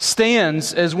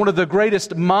stands as one of the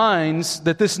greatest minds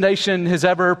that this nation has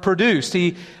ever produced.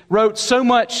 He wrote so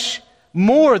much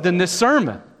more than this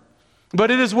sermon, but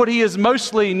it is what he is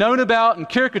mostly known about and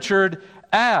caricatured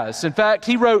as. In fact,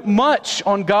 he wrote much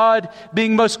on God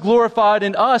being most glorified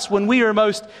in us when we are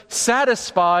most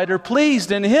satisfied or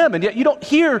pleased in him. And yet you don't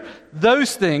hear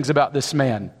those things about this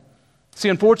man. See,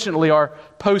 unfortunately, our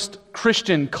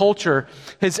post-Christian culture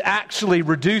has actually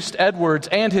reduced Edwards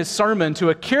and his sermon to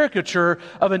a caricature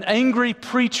of an angry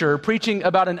preacher preaching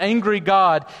about an angry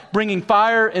God, bringing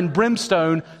fire and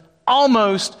brimstone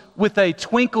almost with a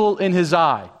twinkle in his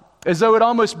eye, as though it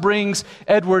almost brings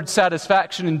Edwards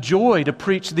satisfaction and joy to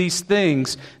preach these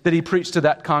things that he preached to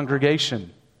that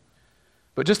congregation.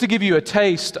 But just to give you a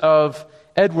taste of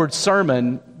Edwards'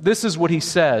 sermon, this is what he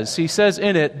says. He says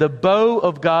in it, the bow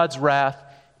of God's wrath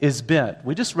is bent.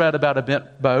 We just read about a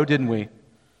bent bow, didn't we?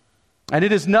 And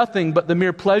it is nothing but the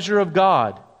mere pleasure of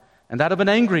God, and that of an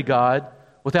angry God,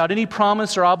 without any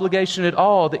promise or obligation at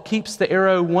all, that keeps the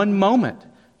arrow one moment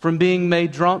from being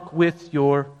made drunk with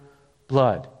your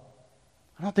blood.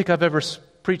 I don't think I've ever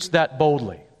preached that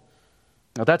boldly.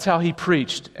 Now that's how he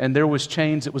preached, and there was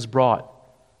change that was brought.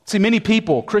 See, many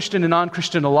people, Christian and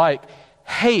non-Christian alike,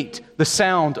 hate the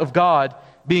sound of God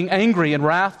being angry and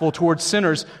wrathful towards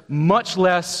sinners, much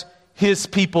less his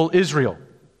people Israel.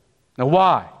 Now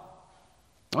why?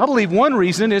 I believe one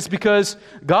reason is because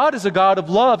God is a God of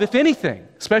love, if anything,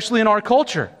 especially in our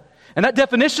culture. And that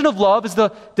definition of love is the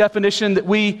definition that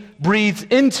we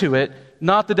breathe into it,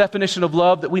 not the definition of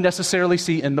love that we necessarily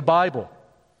see in the Bible.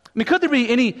 I mean, could there be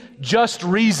any just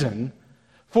reason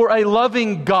for a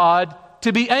loving God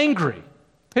to be angry?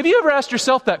 Have you ever asked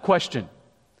yourself that question?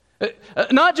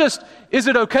 Not just, is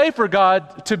it okay for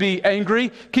God to be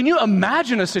angry? Can you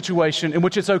imagine a situation in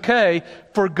which it's okay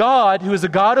for God, who is a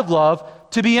God of love,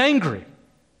 to be angry?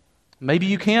 Maybe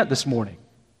you can't this morning.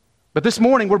 But this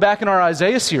morning, we're back in our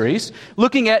Isaiah series,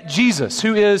 looking at Jesus,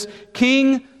 who is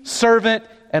King, servant,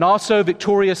 and also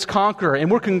victorious conqueror.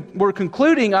 And we're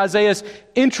concluding Isaiah's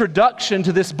introduction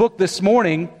to this book this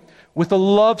morning with a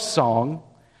love song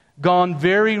gone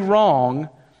very wrong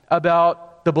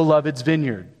about the beloved's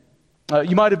vineyard.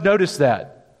 You might have noticed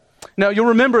that. Now, you'll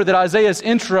remember that Isaiah's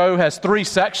intro has 3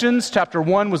 sections. Chapter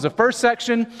 1 was the first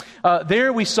section.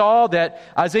 There we saw that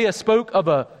Isaiah spoke of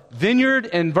a vineyard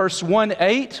in verse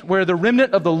 1:8, where the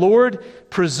remnant of the Lord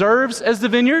preserves as the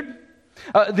vineyard.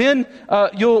 Then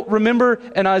you'll remember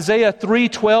in Isaiah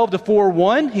 3:12 to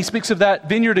 4:1, he speaks of that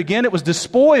vineyard again. It was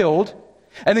despoiled.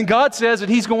 And then God says that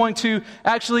he's going to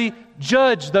actually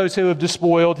judge those who have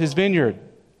despoiled his vineyard.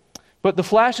 But the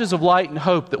flashes of light and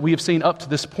hope that we have seen up to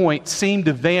this point seem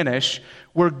to vanish,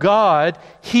 where God,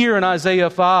 here in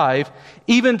Isaiah 5,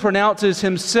 even pronounces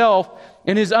himself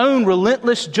in his own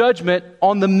relentless judgment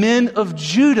on the men of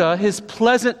Judah, his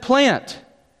pleasant plant.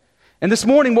 And this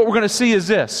morning what we're going to see is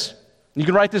this. You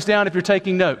can write this down if you're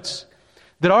taking notes.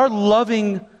 That our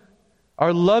loving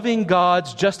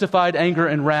God's justified anger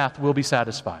and wrath will be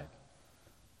satisfied.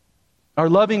 Our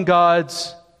loving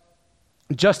God's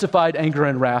justified anger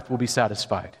and wrath will be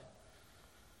satisfied.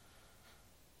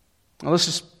 Now let's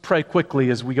just pray quickly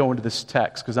as we go into this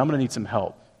text, because I'm going to need some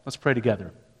help. Let's pray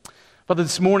together. Father,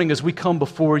 this morning as we come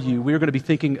before you, we are going to be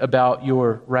thinking about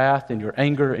your wrath and your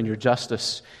anger and your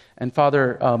justice. And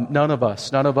Father, none of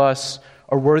us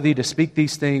are worthy to speak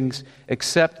these things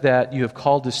except that you have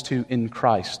called us to in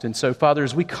Christ. And so, Father,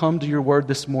 as we come to your word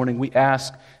this morning, we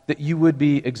ask that you would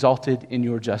be exalted in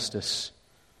your justice.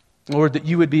 Lord, that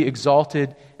you would be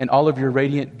exalted in all of your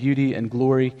radiant beauty and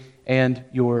glory and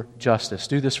your justice.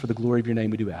 Do this for the glory of your name,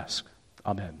 we do ask.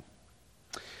 Amen.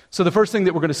 So the first thing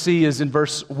that we're going to see is in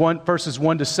verses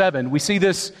 1 to 7. We see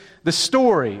this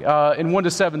story in 1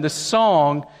 to 7, this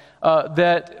song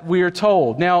that we are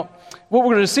told. Now, what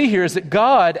we're going to see here is that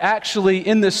God actually,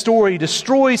 in this story,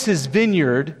 destroys his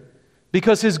vineyard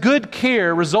because his good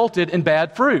care resulted in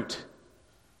bad fruit.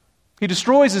 He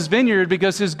destroys his vineyard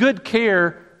because his good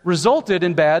care resulted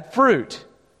in bad fruit.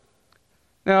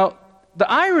 Now, the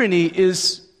irony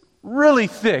is really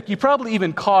thick. You probably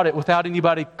even caught it without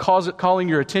anybody calling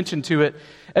your attention to it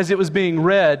as it was being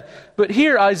read. But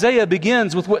here Isaiah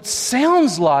begins with what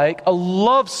sounds like a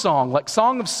love song, like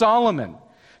Song of Solomon,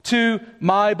 to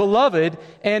my beloved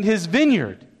and his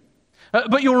vineyard.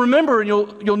 But you'll remember and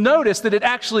you'll notice that it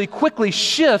actually quickly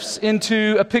shifts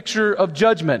into a picture of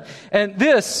judgment. And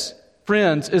this,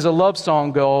 friends, is a love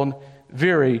song gone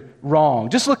very wrong.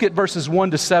 Just look at verses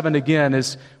 1 to 7 again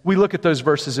as we look at those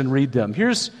verses and read them.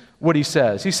 Here's what he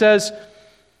says. He says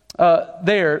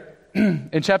there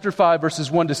in chapter 5, verses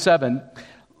 1 to 7,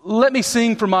 "Let me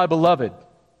sing for my beloved,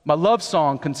 my love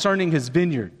song concerning his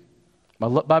vineyard.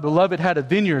 My beloved had a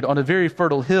vineyard on a very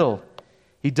fertile hill.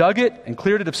 He dug it and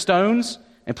cleared it of stones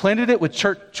and planted it with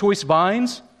choice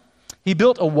vines. He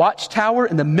built a watchtower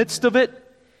in the midst of it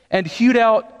and hewed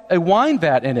out a wine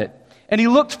vat in it. And he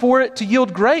looked for it to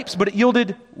yield grapes, but it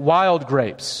yielded wild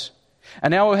grapes.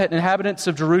 And now, inhabitants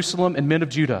of Jerusalem and men of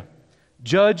Judah,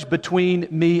 judge between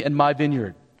me and my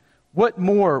vineyard. What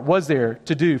more was there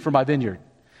to do for my vineyard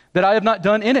that I have not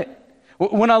done in it?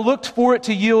 When I looked for it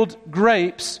to yield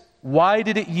grapes, why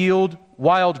did it yield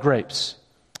wild grapes?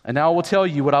 And now I will tell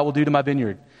you what I will do to my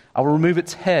vineyard. I will remove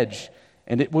its hedge,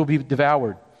 and it will be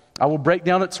devoured. I will break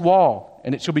down its wall,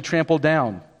 and it shall be trampled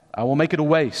down. I will make it a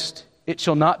waste. It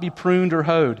shall not be pruned or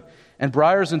hoed, and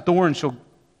briars and thorns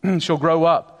shall grow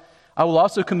up. I will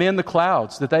also command the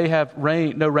clouds that they have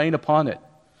no rain upon it.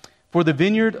 For the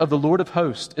vineyard of the Lord of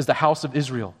hosts is the house of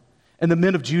Israel, and the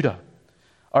men of Judah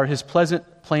are his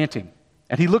pleasant planting.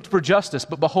 And he looked for justice,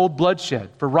 but behold bloodshed,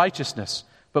 for righteousness,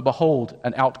 but behold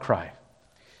an outcry.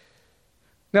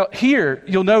 Now here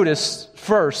you'll notice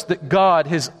first that God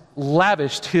has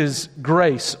lavished his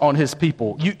grace on his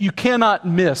people. You cannot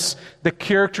miss the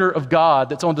character of God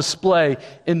that's on display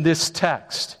in this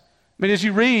text. I mean, as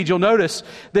you read, you'll notice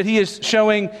that he is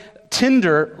showing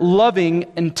tender,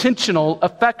 loving, intentional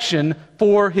affection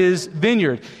for his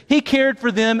vineyard. He cared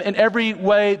for them in every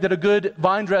way that a good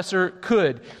vine dresser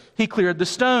could. He cleared the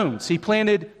stones. He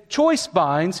planted choice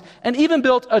vines and even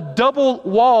built a double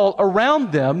wall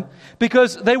around them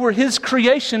because they were his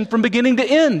creation from beginning to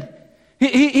end.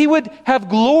 He would have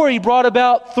glory brought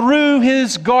about through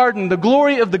his garden. The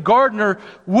glory of the gardener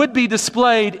would be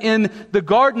displayed in the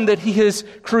garden that he has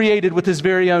created with his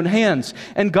very own hands.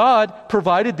 And God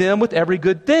provided them with every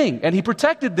good thing, and he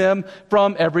protected them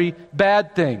from every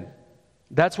bad thing.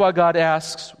 That's why God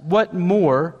asks, what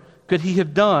more could he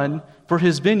have done for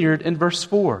his vineyard in verse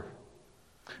 4?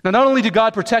 Now, not only did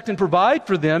God protect and provide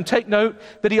for them, take note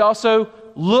that he also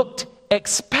looked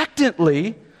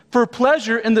expectantly for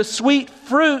pleasure in the sweet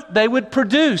fruit they would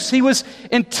produce. He was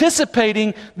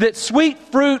anticipating that sweet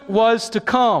fruit was to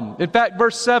come. In fact,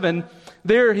 verse 7,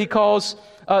 there he calls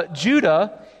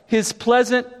Judah his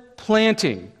pleasant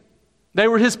planting. They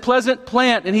were his pleasant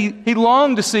plant, and he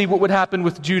longed to see what would happen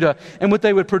with Judah and what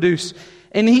they would produce.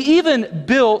 And he even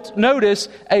built, notice,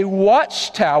 a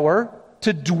watchtower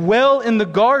to dwell in the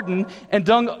garden and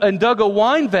dug a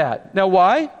wine vat. Now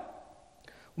why?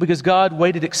 Because God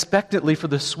waited expectantly for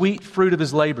the sweet fruit of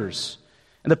his labors.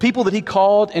 And the people that he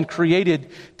called and created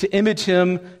to image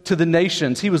him to the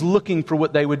nations, he was looking for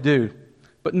what they would do.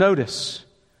 But notice,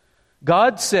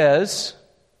 God says,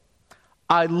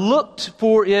 I looked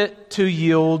for it to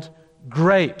yield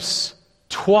grapes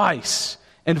twice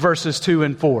in verses 2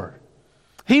 and 4.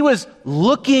 He was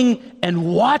looking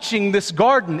and watching this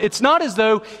garden. It's not as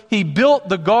though he built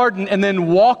the garden and then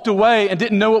walked away and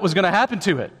didn't know what was going to happen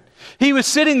to it. He was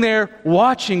sitting there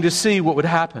watching to see what would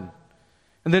happen.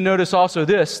 And then notice also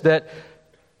this, that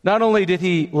not only did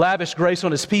he lavish grace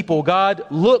on his people, God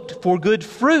looked for good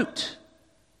fruit.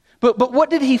 But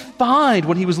what did he find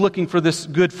when he was looking for this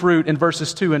good fruit in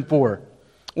verses 2 and 4?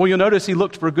 Well, you'll notice he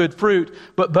looked for good fruit,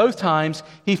 but both times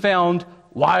he found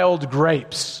wild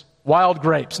grapes. Wild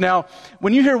grapes. Now,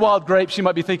 when you hear wild grapes, you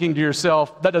might be thinking to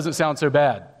yourself, that doesn't sound so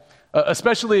bad.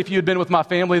 Especially if you had been with my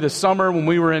family this summer when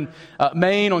we were in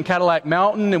Maine on Cadillac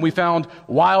Mountain and we found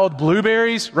wild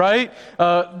blueberries, right?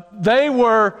 They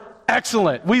were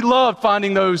excellent. We loved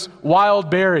finding those wild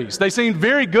berries. They seemed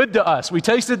very good to us. We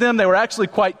tasted them. They were actually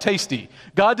quite tasty.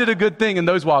 God did a good thing in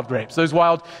those wild grapes, those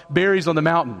wild berries on the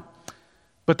mountain.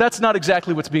 But that's not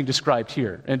exactly what's being described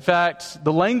here. In fact,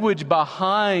 the language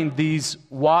behind these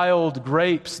wild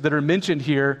grapes that are mentioned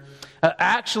here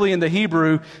actually in the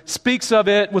Hebrew speaks of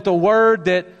it with a word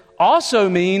that also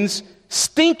means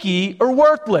stinky or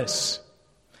worthless.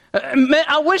 Man,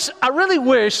 I really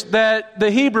wish that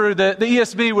the Hebrew, the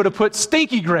ESV would have put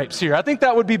stinky grapes here. I think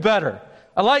that would be better.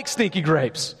 I like stinky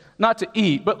grapes, not to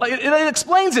eat, but it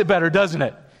explains it better, doesn't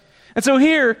it? And so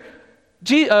here,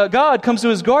 God comes to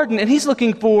his garden and he's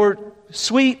looking for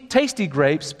sweet, tasty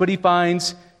grapes, but he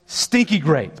finds stinky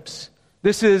grapes.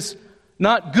 This is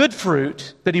not good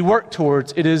fruit that he worked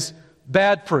towards, it is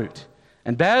bad fruit.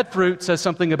 And bad fruit says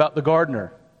something about the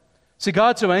gardener. See,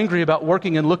 God's so angry about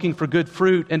working and looking for good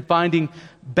fruit and finding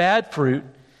bad fruit.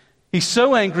 He's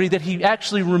so angry that he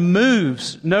actually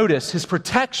removes, notice, his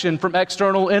protection from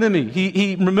external enemy.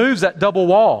 He removes that double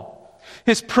wall.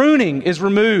 His pruning is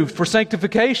removed for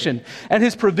sanctification, and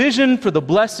his provision for the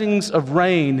blessings of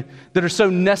rain that are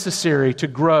so necessary to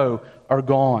grow are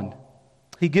gone.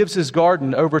 He gives his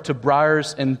garden over to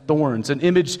briars and thorns, an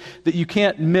image that you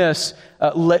can't miss,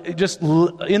 just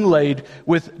inlaid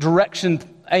with direction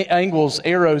angles,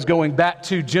 arrows going back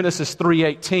to Genesis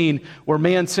 3:18, where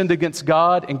man sinned against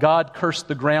God and God cursed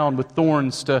the ground with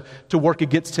thorns to work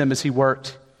against him as he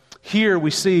worked. Here we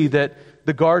see that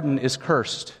the garden is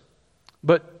cursed.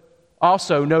 But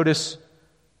also notice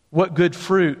what good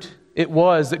fruit it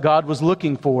was that God was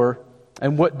looking for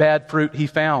and what bad fruit he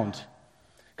found.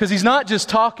 Because he's not just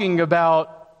talking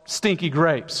about stinky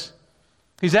grapes.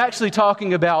 He's actually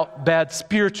talking about bad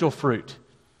spiritual fruit.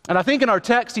 And I think in our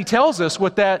text he tells us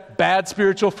what that bad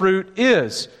spiritual fruit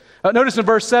is. Notice in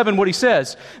verse 7 what he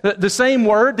says. The same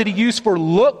word that he used for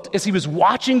looked as he was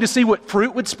watching to see what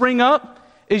fruit would spring up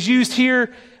is used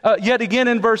here yet again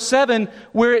in verse 7,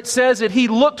 where it says that he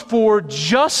looked for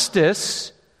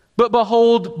justice, but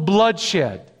behold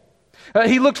bloodshed.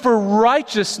 He looked for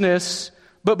righteousness,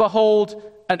 but behold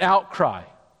an outcry.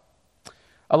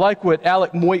 I like what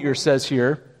Alec Moyer says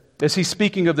here as he's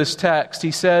speaking of this text.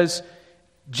 He says,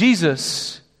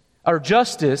 justice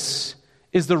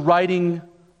is the righting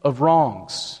of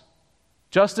wrongs.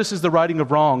 Justice is the righting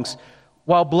of wrongs,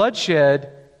 while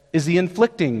bloodshed is the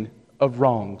inflicting of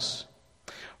wrongs.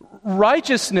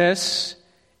 Righteousness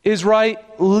is right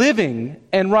living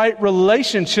and right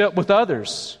relationship with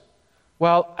others,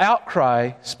 while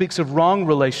outcry speaks of wrong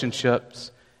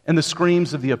relationships and the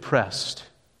screams of the oppressed.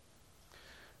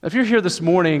 If you're here this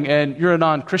morning and you're a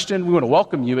non-Christian, we want to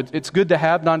welcome you. It's good to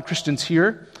have non-Christians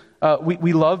here.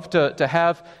 We love to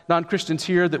have non-Christians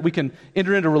here that we can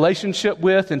enter into a relationship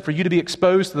with and for you to be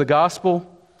exposed to the gospel.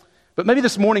 But maybe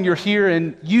this morning you're here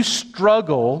and you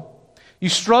struggle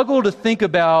to think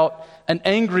about an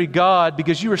angry God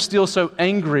because you are still so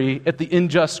angry at the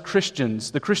unjust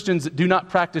Christians, the Christians that do not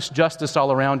practice justice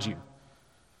all around you.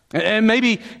 And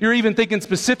maybe you're even thinking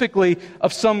specifically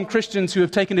of some Christians who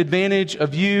have taken advantage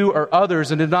of you or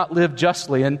others and have not lived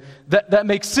justly. And that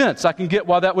makes sense. I can get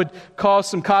why that would cause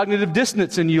some cognitive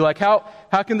dissonance in you. Like, how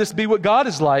can this be what God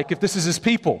is like if this is his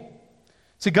people?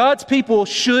 See, God's people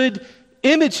should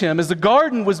image him as the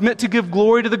garden was meant to give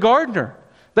glory to the gardener.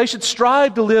 They should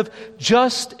strive to live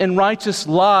just and righteous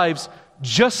lives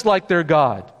just like their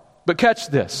God. But catch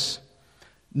this.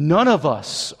 None of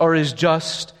us are as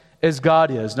just as God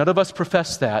is. None of us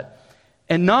profess that.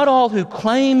 And not all who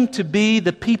claim to be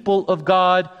the people of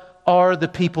God are the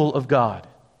people of God.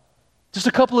 Just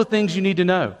a couple of things you need to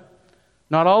know.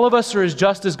 Not all of us are as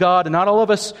just as God, and not all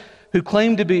who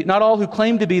claim to be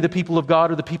the people of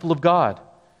God are the people of God.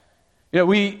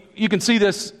 You can see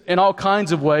this in all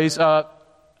kinds of ways. A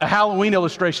Halloween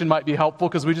illustration might be helpful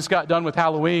because we just got done with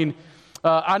Halloween.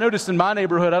 I noticed in my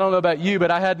neighborhood, I don't know about you, but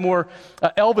I had more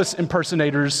Elvis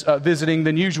impersonators visiting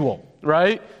than usual,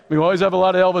 right? We always have a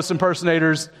lot of Elvis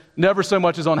impersonators, never so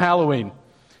much as on Halloween.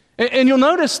 And you'll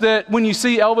notice that when you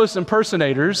see Elvis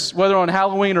impersonators, whether on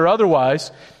Halloween or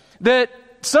otherwise, that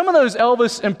some of those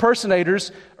Elvis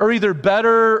impersonators are either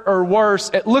better or worse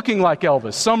at looking like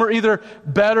Elvis. Some are either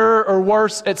better or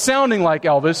worse at sounding like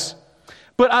Elvis.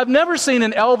 But I've never seen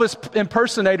an Elvis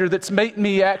impersonator that's made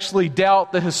me actually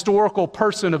doubt the historical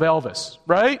person of Elvis,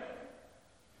 right?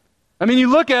 I mean,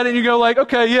 you look at it and you go like,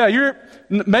 okay, yeah,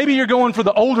 maybe you're going for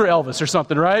the older Elvis or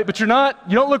something, right? But you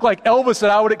don't look like Elvis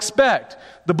that I would expect.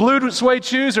 The blue suede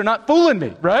shoes are not fooling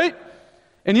me, right?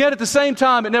 And yet at the same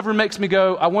time, it never makes me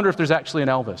go, I wonder if there's actually an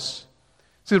Elvis.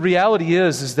 See, the reality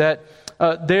is that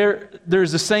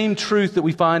there's the same truth that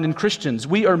we find in Christians.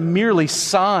 We are merely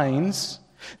signs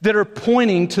that are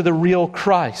pointing to the real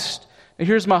Christ. And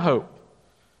here's my hope.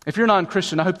 If you're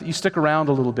non-Christian, I hope that you stick around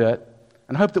a little bit.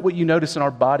 And I hope that what you notice in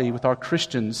our body with our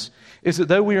Christians is that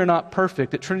though we are not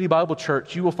perfect, at Trinity Bible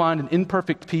Church, you will find an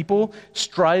imperfect people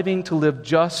striving to live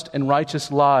just and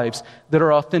righteous lives that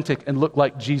are authentic and look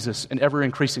like Jesus, and ever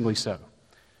increasingly so.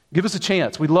 Give us a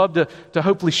chance. We'd love to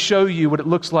hopefully show you what it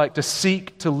looks like to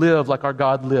seek to live like our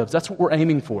God lives. That's what we're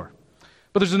aiming for.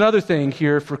 But there's another thing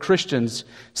here for Christians,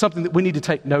 something that we need to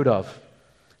take note of.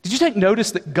 Did you take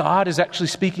notice that God is actually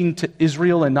speaking to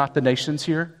Israel and not the nations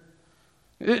here?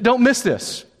 Don't miss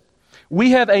this.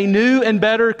 We have a new and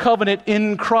better covenant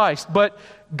in Christ, but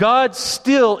God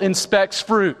still inspects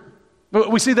fruit.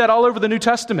 We see that all over the New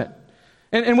Testament.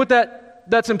 And what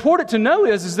that's important to know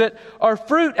is that our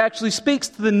fruit actually speaks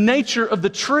to the nature of the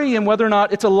tree and whether or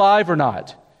not it's alive or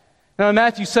not. Now in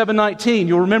Matthew 7:19,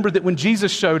 you'll remember that when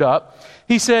Jesus showed up,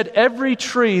 he said, every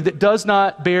tree that does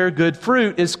not bear good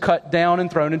fruit is cut down and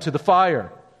thrown into the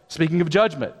fire. Speaking of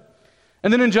judgment.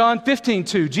 And then in John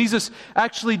 15:2, Jesus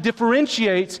actually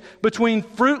differentiates between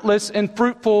fruitless and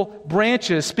fruitful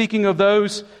branches, speaking of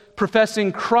those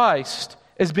professing Christ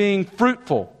as being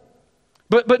fruitful.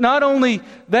 But not only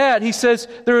that, he says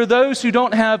there are those who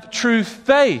don't have true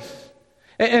faith.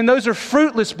 And those are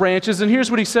fruitless branches. And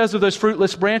here's what he says of those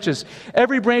fruitless branches.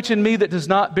 Every branch in me that does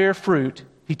not bear fruit,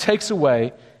 he takes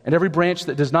away. And every branch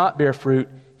that does not bear fruit,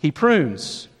 he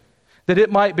prunes, that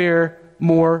it might bear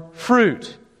more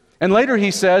fruit. And later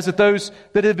he says that those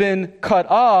that have been cut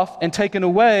off and taken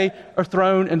away are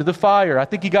thrown into the fire. I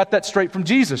think he got that straight from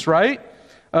Jesus, right?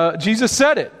 Jesus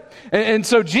said it. And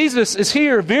so Jesus is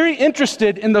here very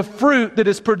interested in the fruit that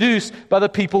is produced by the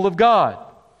people of God.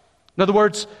 In other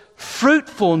words,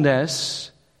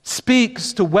 fruitfulness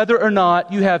speaks to whether or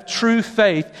not you have true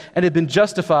faith and have been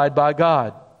justified by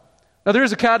God. Now, there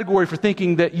is a category for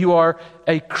thinking that you are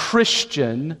a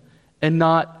Christian and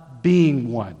not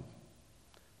being one.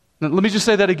 Now, let me just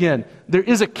say that again. There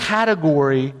is a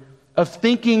category of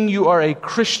thinking you are a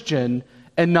Christian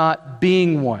and not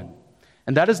being one.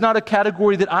 And that is not a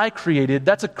category that I created.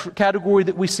 That's a category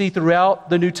that we see throughout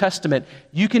the New Testament.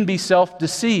 You can be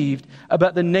self-deceived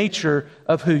about the nature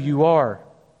of who you are.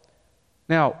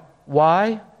 Now,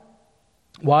 why?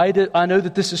 Why do I know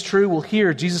that this is true? Well,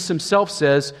 here, Jesus himself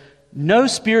says, no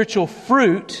spiritual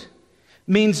fruit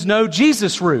means no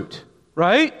Jesus root,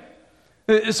 right?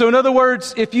 So in other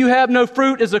words, if you have no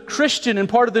fruit as a Christian and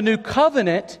part of the new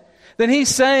covenant, then he's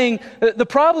saying the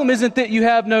problem isn't that you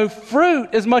have no fruit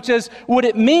as much as what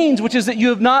it means, which is that you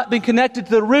have not been connected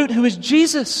to the root who is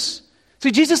Jesus.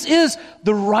 See, Jesus is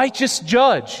the righteous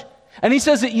judge. And he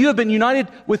says that you have been united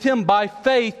with him by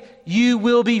faith, you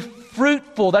will be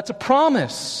fruitful. That's a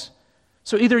promise.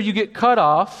 So either you get cut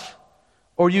off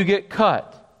or you get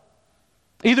cut.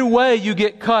 Either way, you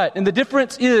get cut. And the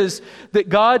difference is that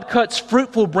God cuts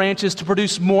fruitful branches to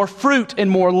produce more fruit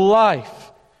and more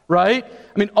life, right?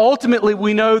 I mean, ultimately,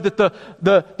 we know that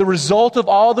the result of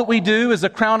all that we do is a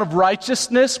crown of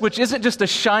righteousness, which isn't just a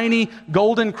shiny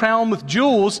golden crown with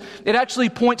jewels. It actually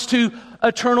points to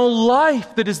eternal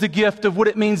life that is the gift of what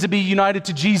it means to be united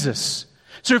to Jesus.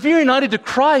 So if you're united to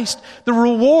Christ, the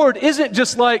reward isn't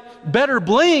just like better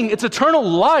bling, it's eternal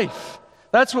life.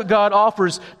 That's what God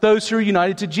offers those who are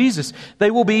united to Jesus.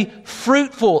 They will be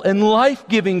fruitful and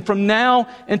life-giving from now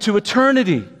into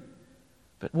eternity.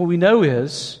 But what we know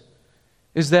is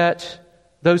that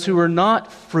those who are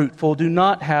not fruitful do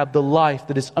not have the life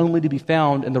that is only to be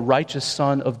found in the righteous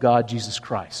Son of God, Jesus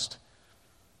Christ.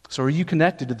 So are you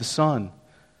connected to the Son?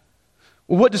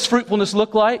 Well, what does fruitfulness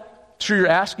look like? Sure, you're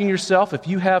asking yourself if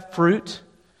you have fruit,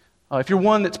 if you're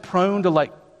one that's prone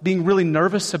to being really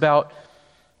nervous about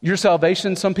your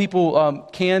salvation. Some people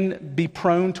can be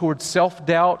prone towards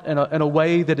self-doubt in a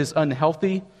way that is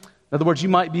unhealthy. In other words, you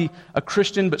might be a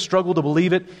Christian but struggle to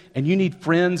believe it, and you need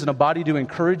friends and a body to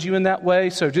encourage you in that way.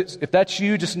 So if that's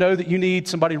you, just know that you need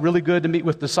somebody really good to meet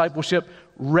with discipleship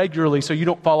regularly so you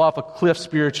don't fall off a cliff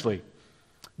spiritually.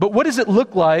 But what does it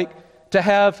look like to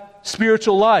have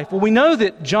spiritual life? Well, we know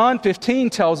that John 15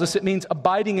 tells us it means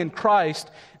abiding in Christ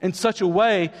in such a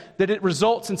way that it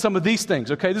results in some of these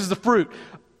things, okay? This is the fruit.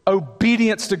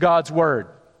 Obedience to God's word,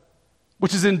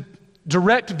 which is in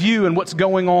direct view in what's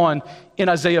going on in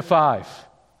Isaiah 5.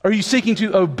 Are you seeking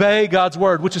to obey God's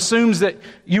word, which assumes that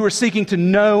you are seeking to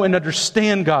know and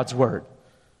understand God's word?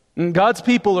 And God's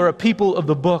people are a people of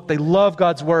the book. They love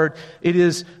God's word. It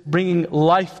is bringing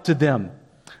life to them.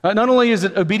 Not only is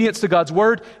it obedience to God's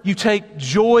word, you take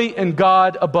joy in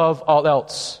God above all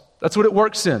else. That's what it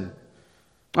works in.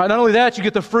 Not only that, you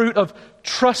get the fruit of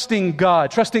trusting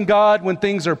God when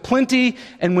things are plenty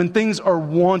and when things are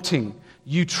wanting.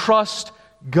 You trust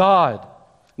God.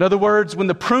 In other words, when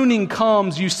the pruning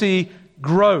comes, you see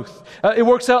growth. It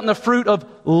works out in the fruit of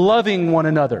loving one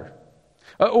another,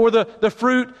 or the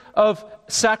fruit of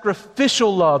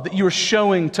sacrificial love that you are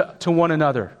showing to one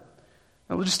another.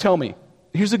 Now, just tell me,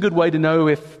 here's a good way to know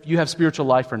if you have spiritual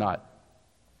life or not.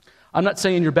 I'm not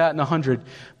saying you're batting 100,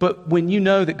 but when you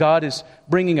know that God is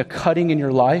bringing a cutting in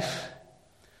your life,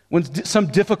 when some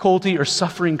difficulty or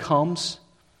suffering comes,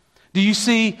 do you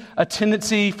see a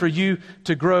tendency for you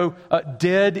to grow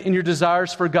dead in your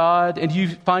desires for God, and you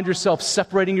find yourself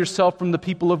separating yourself from the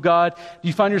people of God? Do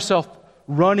you find yourself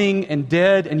running and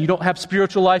dead and you don't have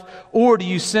spiritual life? Or do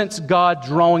you sense God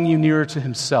drawing you nearer to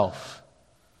himself?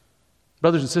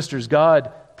 Brothers and sisters,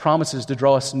 God promises to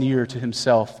draw us near to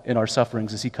himself in our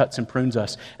sufferings as he cuts and prunes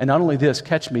us. And not only this,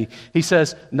 catch me, he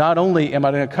says, not only am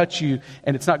I going to cut you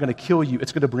and it's not going to kill you,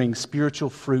 it's going to bring spiritual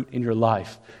fruit in your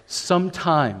life.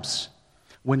 Sometimes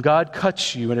when God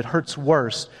cuts you and it hurts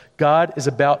worse, God is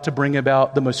about to bring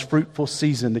about the most fruitful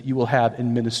season that you will have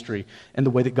in ministry and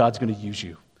the way that God's going to use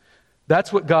you.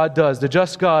 That's what God does. The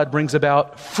just God brings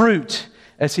about fruit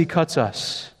as he cuts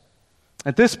us.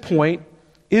 At this point,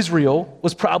 Israel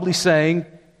was probably saying,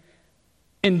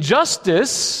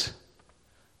 injustice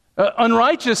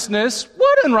Unrighteousness?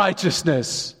 What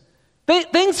unrighteousness?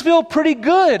 Things feel pretty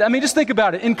good. I mean, just think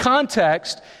about it. In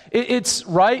context, it's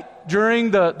right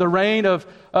during the reign of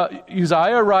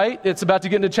Uzziah, right? It's about to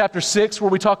get into chapter 6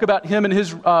 where we talk about him and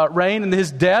his reign and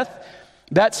his death.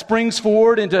 That springs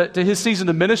forward into his season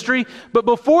of ministry. But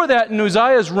before that, in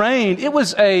Uzziah's reign, it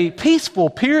was a peaceful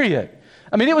period.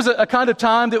 I mean, it was a kind of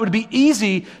time that would be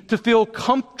easy to feel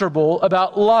comfortable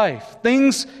about life.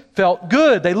 Things felt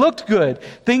good. They looked good.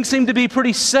 Things seemed to be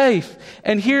pretty safe.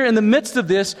 And here in the midst of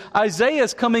this, Isaiah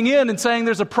is coming in and saying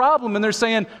there's a problem. And they're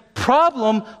saying,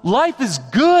 problem? Life is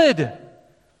good.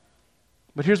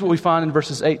 But here's what we find in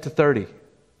verses 8 to 30.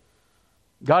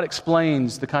 God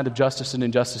explains the kind of justice and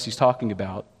injustice he's talking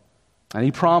about. And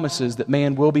he promises that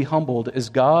man will be humbled as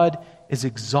God is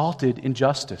exalted in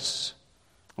justice.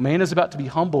 A man is about to be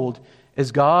humbled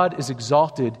as God is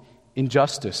exalted in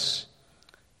justice.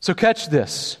 So catch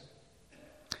this.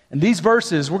 In these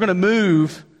verses, we're going to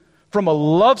move from a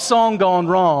love song gone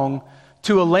wrong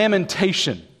to a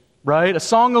lamentation, right? A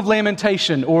song of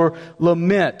lamentation or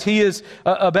lament. He is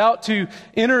about to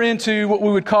enter into what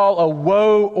we would call a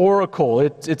woe oracle.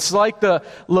 It's like the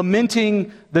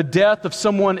lamenting the death of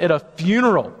someone at a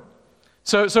funeral.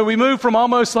 So we move from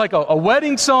almost like a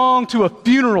wedding song to a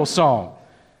funeral song.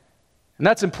 And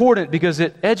that's important because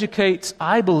it educates,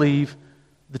 I believe,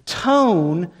 the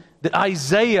tone that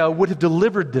Isaiah would have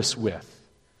delivered this with.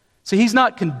 See, he's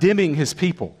not condemning his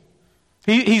people.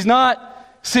 He's not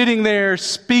sitting there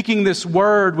speaking this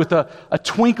word with a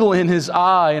twinkle in his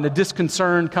eye and a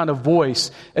disconcerted kind of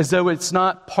voice as though it's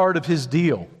not part of his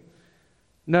deal.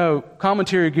 No,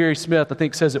 commentary Gary Smith, I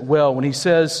think, says it well when he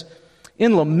says,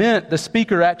 in lament, the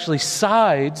speaker actually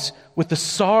sides with the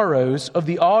sorrows of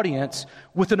the audience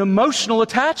with an emotional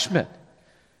attachment.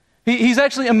 He's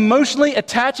actually emotionally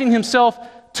attaching himself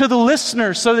to the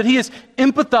listener so that he is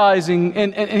empathizing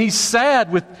and he's sad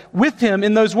with him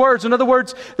in those words. In other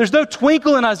words, there's no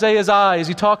twinkle in Isaiah's eye as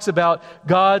he talks about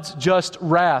God's just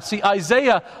wrath. See,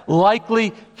 Isaiah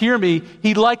likely, hear me,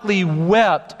 he likely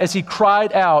wept as he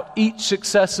cried out each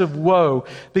successive woe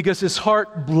because his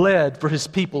heart bled for his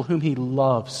people whom he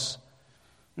loves.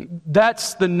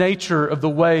 That's the nature of the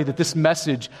way that this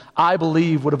message, I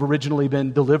believe, would have originally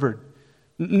been delivered.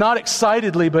 Not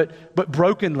excitedly, but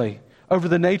brokenly over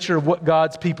the nature of what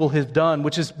God's people have done,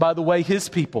 which is, by the way, his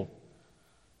people.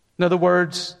 In other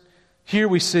words, here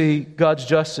we see God's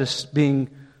justice being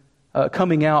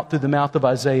coming out through the mouth of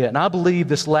Isaiah. And I believe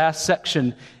this last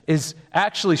section is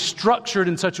actually structured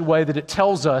in such a way that it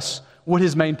tells us what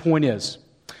his main point is.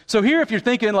 So here, if you're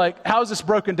thinking, like, how is this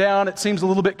broken down? It seems a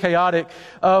little bit chaotic.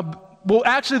 Well,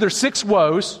 actually, there's 6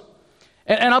 woes.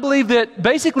 And I believe that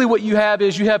basically what you have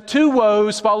is you have 2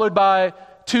 woes followed by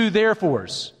 2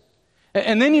 therefores.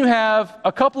 And then you have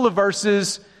a couple of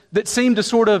verses that seem to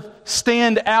sort of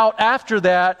stand out after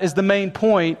that as the main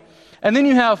point. And then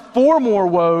you have 4 more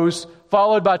woes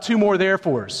followed by 2 more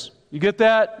therefores. You get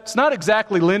that? It's not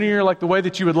exactly linear like the way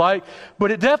that you would like,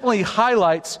 but it definitely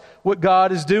highlights what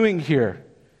God is doing here.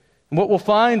 And what we'll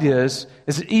find is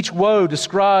that each woe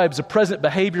describes a present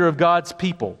behavior of God's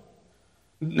people.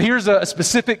 Here's a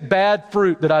specific bad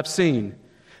fruit that I've seen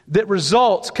that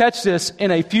results, catch this,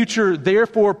 in a future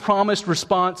therefore promised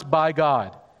response by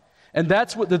God. And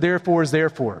that's what the therefore is there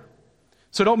for.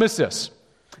 So don't miss this.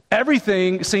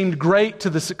 Everything seemed great to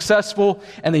the successful,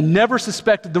 and they never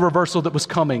suspected the reversal that was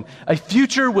coming. A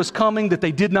future was coming that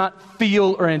they did not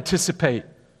feel or anticipate.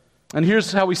 And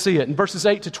here's how we see it. In verses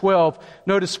 8 to 12,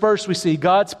 notice first we see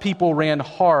God's people ran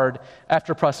hard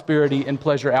after prosperity and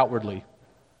pleasure outwardly.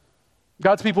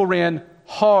 God's people ran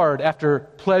hard after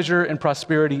pleasure and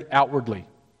prosperity outwardly.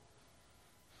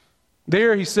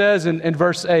 There he says in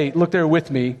verse 8, look there with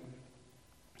me.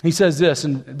 He says this,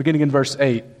 beginning in verse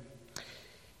 8.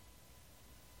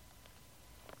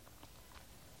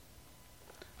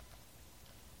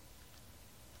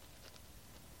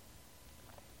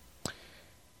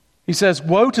 He says,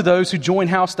 woe to those who join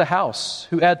house to house,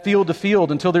 who add field to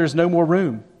field until there is no more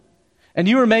room. And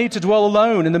you are made to dwell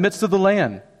alone in the midst of the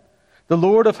land. The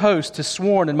Lord of hosts has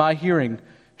sworn in my hearing,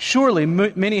 surely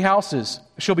many houses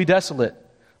shall be desolate,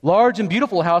 large and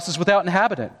beautiful houses without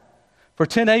inhabitant. For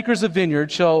 10 acres of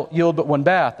vineyard shall yield but 1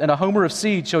 bath, and a homer of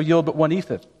seed shall yield but 1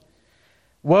 ephah.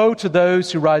 Woe to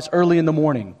those who rise early in the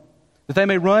morning, that they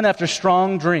may run after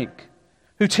strong drink,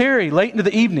 who tarry late into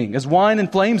the evening as wine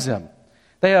inflames them.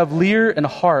 They have lyre and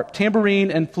harp,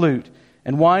 tambourine and flute,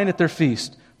 and wine at their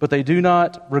feast, but they do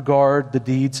not regard the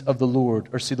deeds of the Lord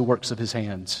or see the works of his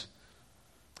hands.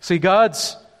 See,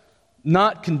 God's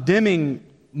not condemning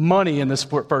money in this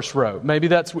first row. Maybe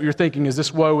that's what you're thinking, is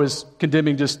this woe is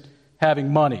condemning just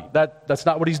having money. That's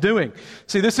not what he's doing.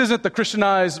 See, this isn't the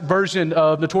Christianized version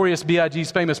of Notorious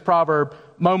B.I.G.'s famous proverb,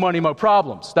 "Mo money, mo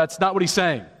problems." That's not what he's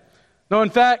saying. No, in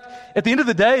fact, at the end of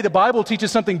the day, the Bible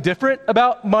teaches something different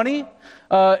about money,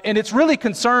 and it's really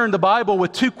concerned the Bible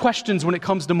with two questions when it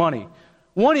comes to money.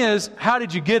 One is, how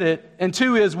did you get it? And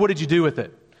two is, what did you do with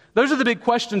it? Those are the big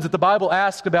questions that the Bible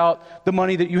asks about the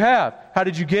money that you have. How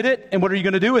did you get it, and what are you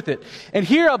going to do with it? And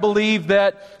here I believe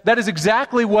that is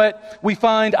exactly what we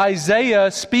find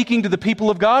Isaiah speaking to the people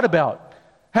of God about.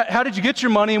 How did you get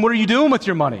your money, and what are you doing with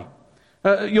your money?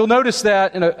 You'll notice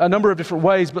that in a number of different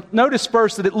ways, but notice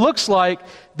first that it looks like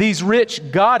these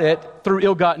rich got it through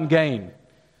ill-gotten gain.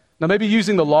 Now, maybe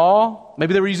using the law,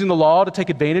 maybe they were using the law to take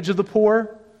advantage of the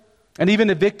poor, and even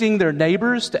evicting their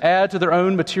neighbors to add to their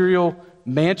own material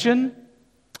mansion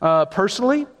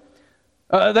personally.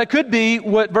 That could be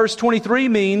what verse 23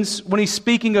 means when he's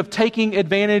speaking of taking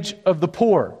advantage of the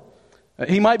poor.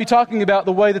 He might be talking about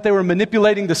the way that they were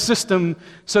manipulating the system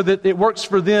so that it works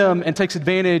for them and takes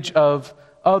advantage of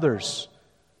others.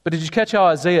 But did you catch how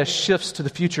Isaiah shifts to the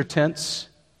future tense?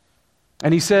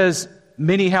 And he says,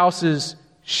 many houses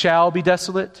shall be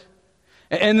desolate.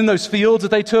 And then those fields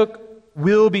that they took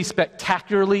will be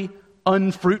spectacularly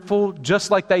unfruitful, just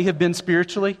like they have been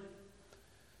spiritually.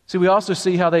 See, we also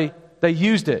see how they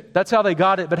used it. That's how they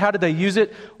got it, but how did they use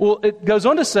it? Well, it goes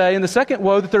on to say in the second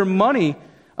woe that their money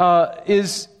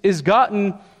is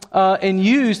gotten and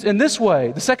used in this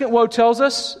way. The second woe tells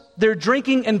us they're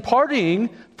drinking and partying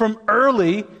from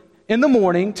early in the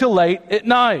morning till late at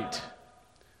night.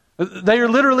 They are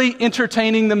literally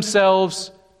entertaining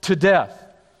themselves to death.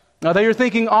 Now, they are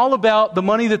thinking all about the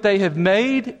money that they have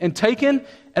made and taken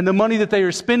and the money that they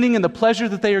are spending and the pleasure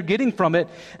that they are getting from it.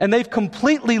 And they've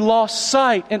completely lost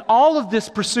sight in all of this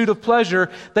pursuit of pleasure.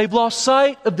 They've lost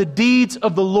sight of the deeds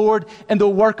of the Lord and the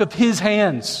work of His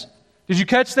hands. Did you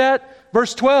catch that?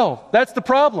 Verse 12, that's the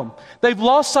problem. They've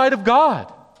lost sight of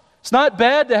God. It's not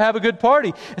bad to have a good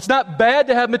party. It's not bad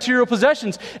to have material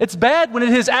possessions. It's bad when it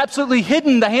has absolutely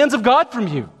hidden the hands of God from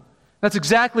you. That's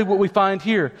exactly what we find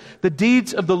here. The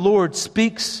deeds of the Lord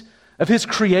speaks of His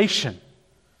creation,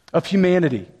 of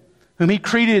humanity, whom He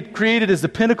created as the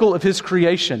pinnacle of His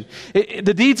creation.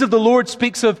 The deeds of the Lord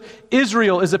speaks of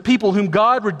Israel as a people whom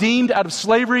God redeemed out of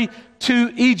slavery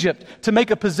to Egypt to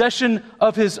make a possession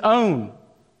of His own.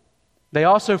 They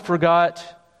also forgot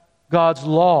God's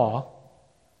law,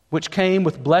 which came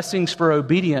with blessings for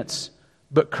obedience,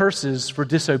 but curses for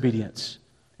disobedience.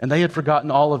 And they had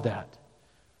forgotten all of that.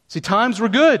 See, times were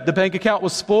good. The bank account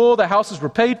was full. The houses were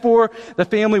paid for. The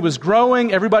family was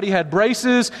growing. Everybody had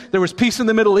braces. There was peace in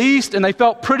the Middle East, and they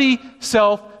felt pretty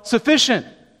self-sufficient.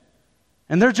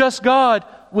 And their just God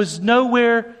was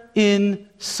nowhere in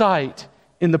sight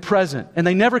in the present. And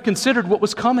they never considered what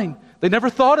was coming. They never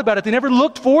thought about it. They never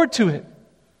looked forward to it.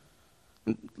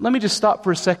 Let me just stop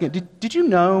for a second. Did you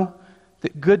know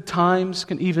that good times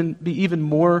can be even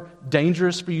more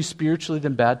dangerous for you spiritually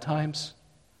than bad times?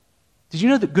 Did you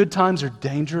know that good times are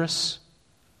dangerous?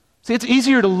 See, it's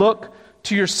easier to look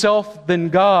to yourself than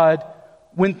God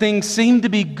when things seem to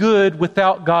be good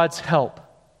without God's help.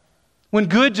 When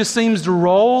good just seems to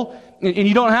roll and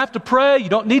you don't have to pray, you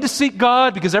don't need to seek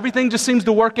God because everything just seems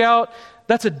to work out,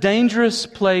 that's a dangerous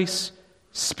place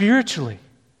spiritually.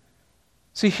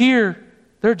 See, here,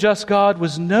 their just God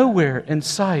was nowhere in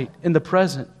sight in the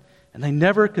present, and they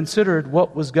never considered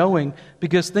what was going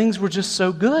because things were just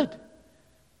so good.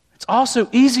 It's also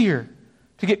easier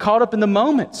to get caught up in the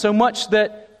moment, so much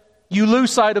that you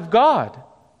lose sight of God.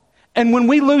 And when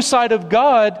we lose sight of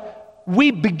God, we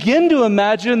begin to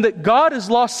imagine that God has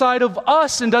lost sight of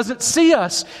us and doesn't see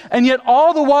us. And yet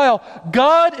all the while,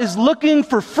 God is looking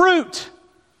for fruit.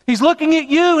 He's looking at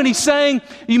you and He's saying,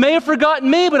 you may have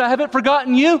forgotten me, but I haven't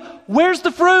forgotten you. Where's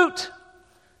the fruit?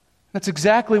 That's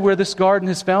exactly where this garden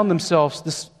has found themselves,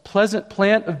 this pleasant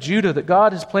plant of Judah that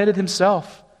God has planted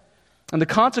Himself. And the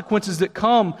consequences that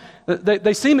come,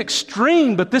 they seem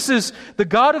extreme, but this is the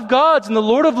God of gods and the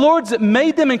Lord of lords that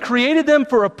made them and created them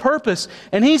for a purpose.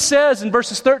 And He says in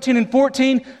verses 13 and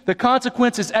 14, the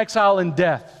consequence is exile and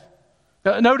death.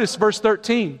 Notice verse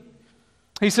 13.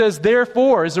 He says,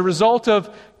 therefore, as a result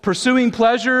of pursuing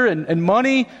pleasure and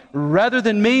money rather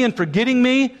than me and forgetting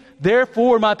me,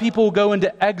 therefore my people will go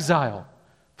into exile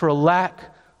for a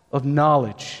lack of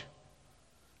knowledge.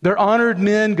 Their honored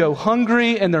men go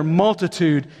hungry, and their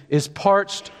multitude is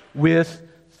parched with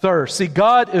thirst. See,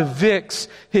 God evicts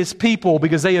His people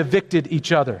because they evicted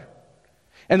each other.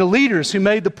 And the leaders who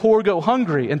made the poor go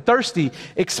hungry and thirsty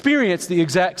experience the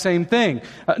exact same thing.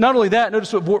 Not only that,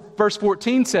 notice what verse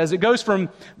 14 says. It goes from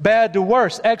bad to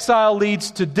worse. Exile leads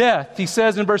to death. He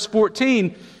says in verse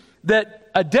 14 that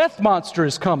a death monster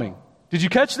is coming. Did you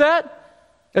catch that?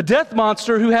 A death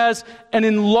monster who has an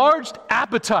enlarged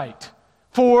appetite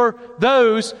for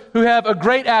those who have a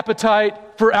great appetite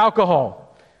for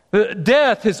alcohol.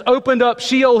 Death has opened up,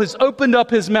 Sheol has opened up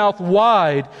his mouth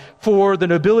wide for the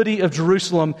nobility of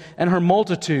Jerusalem and her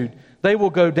multitude. They will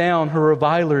go down, her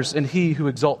revilers, and he who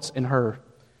exalts in her.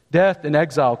 Death and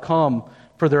exile come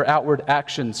for their outward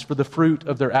actions, for the fruit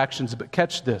of their actions. But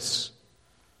catch this.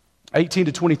 18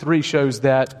 to 23 shows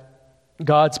that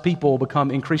God's people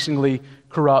become increasingly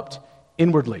corrupt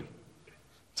inwardly.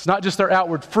 It's not just their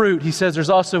outward fruit. He says there's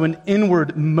also an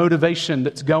inward motivation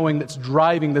that's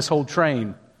driving this whole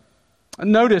train.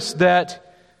 Notice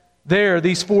that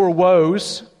these four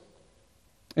woes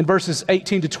in verses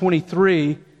 18 to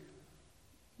 23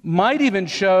 might even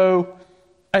show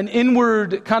an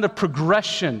inward kind of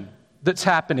progression that's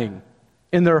happening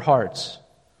in their hearts.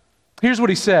 Here's what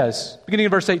he says, beginning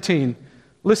in verse 18.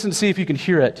 Listen to see if you can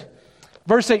hear it.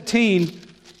 Verse 18,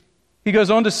 he goes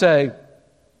on to say,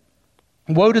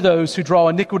 "Woe to those who draw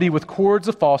iniquity with cords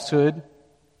of falsehood,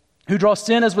 who draw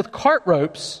sin as with cart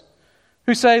ropes,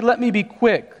 who say, 'Let me be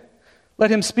quick, let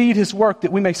him speed his work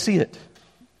that we may see it.'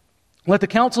 Let the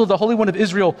counsel of the Holy One of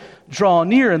Israel draw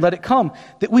near, and let it come,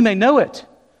 that we may know it.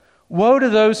 Woe to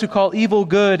those who call evil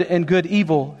good and good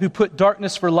evil, who put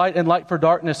darkness for light and light for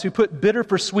darkness, who put bitter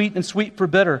for sweet and sweet for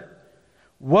bitter.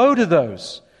 Woe to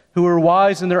those who are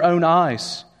wise in their own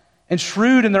eyes and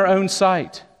shrewd in their own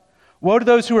sight. Woe to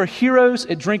those who are heroes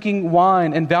at drinking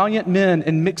wine and valiant men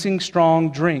in mixing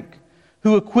strong drink,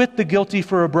 who acquit the guilty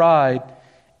for a bride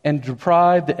and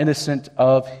deprive the innocent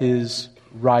of his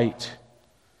right."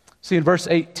 See, in verse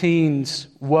 18's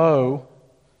woe,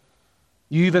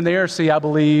 you even there see, I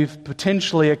believe,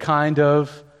 potentially a kind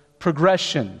of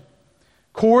progression.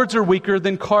 Cords are weaker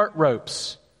than cart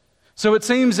ropes. So it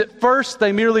seems at first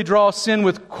they merely draw sin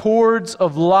with cords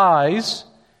of lies,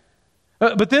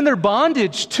 but then their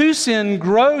bondage to sin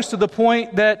grows to the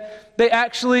point that they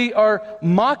actually are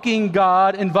mocking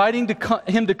God, inviting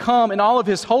Him to come in all of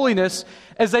His holiness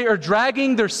as they are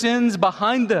dragging their sins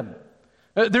behind them.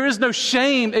 There is no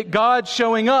shame at God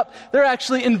showing up. They're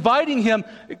actually inviting Him.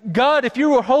 God, if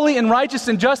you were holy and righteous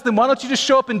and just, then why don't you just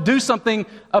show up and do something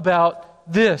about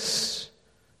this?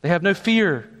 They have no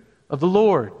fear of the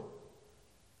Lord.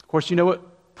 Of course, you know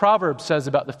what Proverbs says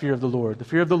about the fear of the Lord. The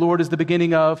fear of the Lord is the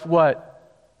beginning of what?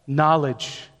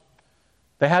 Knowledge.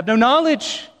 They have no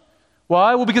knowledge.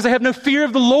 Why? Well, because they have no fear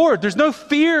of the Lord. There's no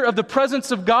fear of the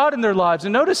presence of God in their lives.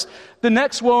 And notice the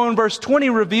next woe in verse 20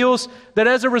 reveals that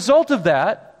as a result of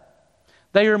that,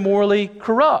 they are morally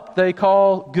corrupt. They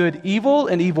call good evil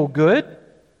and evil good.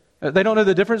 They don't know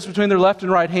the difference between their left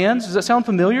and right hands. Does that sound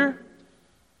familiar?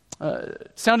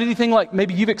 Sound anything like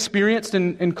maybe you've experienced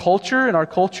in culture, in our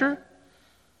culture?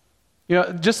 You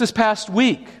know, just this past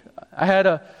week, I had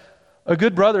a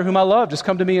good brother whom I love just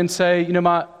come to me and say, you know,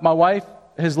 my wife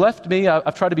has left me.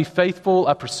 I've tried to be faithful.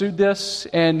 I pursued this.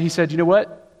 And he said, you know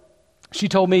what? She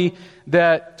told me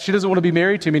that she doesn't want to be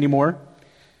married to me anymore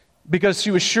because she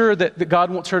was sure that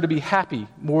God wants her to be happy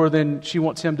more than she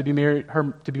wants him to be married,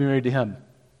 her to be married to him.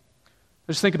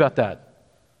 Just think about that.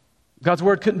 God's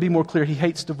word couldn't be more clear. He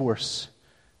hates divorce.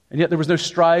 And yet there was no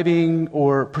striving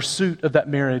or pursuit of that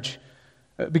marriage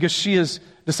because she has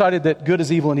decided that good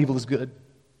is evil and evil is good.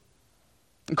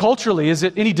 And culturally, is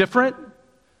it any different?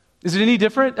 Is it any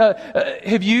different?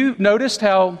 Have you noticed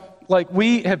how,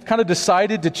 we have kind of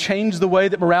decided to change the way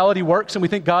that morality works and we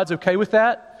think God's okay with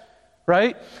that,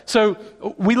 right? So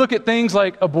we look at things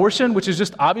like abortion, which is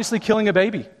just obviously killing a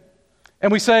baby.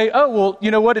 And we say, oh, well, you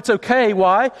know what? It's okay.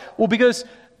 Why? Well, because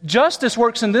justice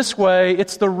works in this way.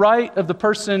 It's the right of the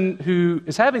person who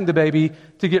is having the baby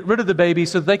to get rid of the baby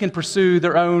so that they can pursue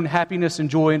their own happiness and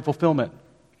joy and fulfillment.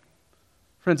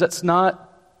 Friends, that's not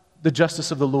the justice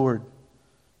of the Lord.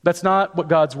 That's not what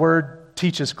God's word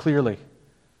teaches clearly.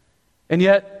 And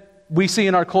yet, we see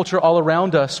in our culture all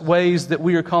around us ways that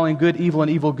we are calling good evil and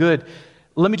evil good.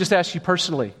 Let me just ask you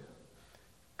personally,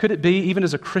 could it be, even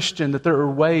as a Christian, that there are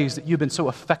ways that you've been so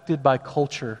affected by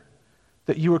culture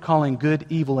that you are calling good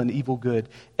evil and evil good?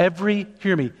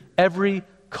 Hear me, every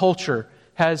culture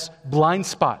has blind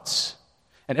spots,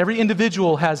 and every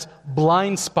individual has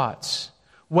blind spots.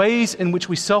 Ways in which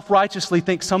we self-righteously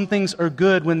think some things are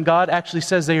good when God actually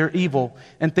says they are evil,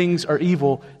 and things are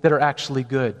evil that are actually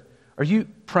good. Are you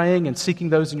praying and seeking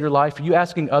those in your life? Are you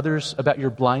asking others about your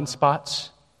blind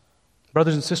spots?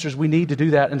 Brothers and sisters, we need to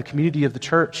do that in the community of the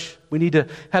church. We need to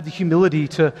have the humility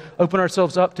to open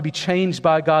ourselves up to be changed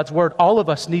by God's word. All of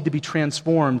us need to be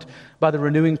transformed by the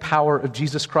renewing power of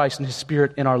Jesus Christ and His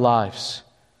Spirit in our lives.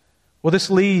 Well, this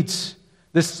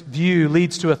view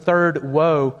leads to a third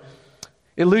woe.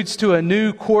 It alludes to a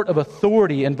new court of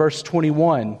authority in verse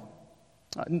 21.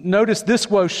 Notice this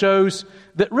woe shows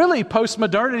that really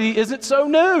postmodernity isn't so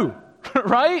new,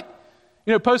 right?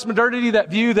 You know, postmodernity, that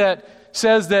view that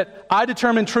says that I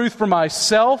determine truth for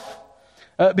myself,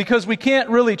 because we can't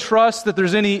really trust that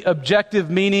there's any objective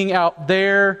meaning out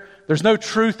there. There's no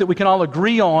truth that we can all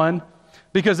agree on,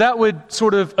 because that would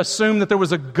sort of assume that there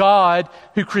was a God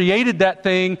who created that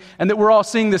thing and that we're all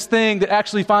seeing this thing that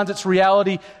actually finds its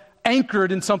reality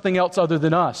anchored in something else other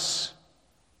than us.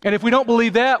 And if we don't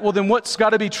believe that, well, then what's got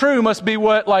to be true must be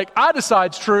what, like, I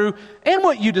decide's true and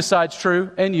what you decide's true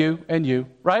and you,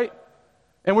 right?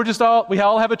 And we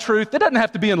all have a truth that doesn't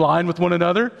have to be in line with one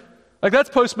another. Like, that's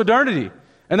postmodernity.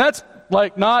 And that's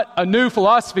like not a new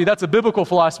philosophy, that's a biblical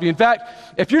philosophy. In fact,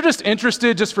 if you're just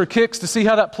interested just for kicks to see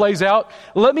how that plays out,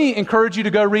 let me encourage you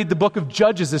to go read the book of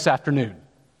Judges this afternoon.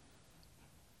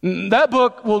 That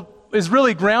book is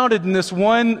really grounded in this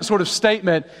one sort of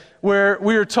statement where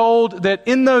we are told that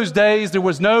in those days there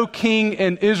was no king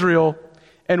in Israel,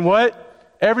 and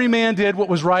what? Every man did what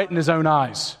was right in his own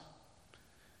eyes.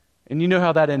 And you know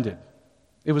how that ended.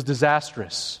 It was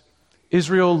disastrous.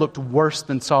 Israel looked worse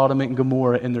than Sodom and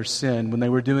Gomorrah in their sin when they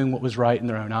were doing what was right in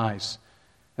their own eyes.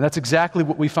 And that's exactly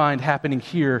what we find happening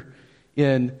here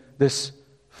in this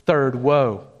third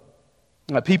woe.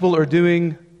 People are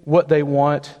doing what they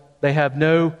want. They have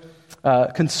no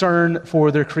concern for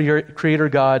their Creator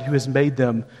God who has made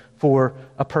them for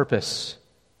a purpose.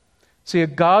 See, a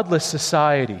godless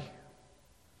society,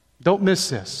 don't miss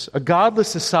this, a godless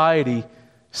society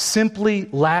simply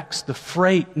lacks the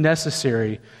freight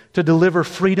necessary to deliver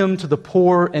freedom to the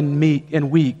poor and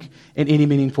weak in any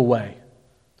meaningful way.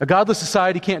 A godless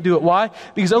society can't do it. Why?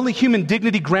 Because only human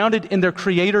dignity grounded in their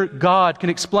Creator God can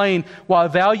explain why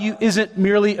value isn't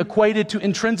merely equated to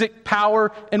intrinsic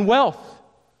power and wealth.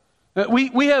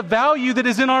 We have value that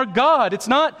is in our God. It's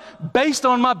not based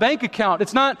on my bank account.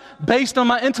 It's not based on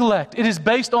my intellect. It is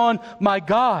based on my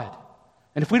God.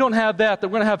 And if we don't have that, then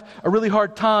we're going to have a really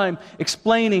hard time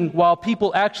explaining why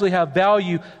people actually have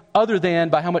value other than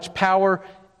by how much power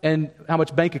and how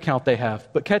much bank account they have.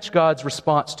 But catch God's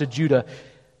response to Judah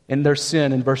and their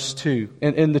sin in verse 2,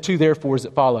 and the two therefores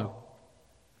that follow.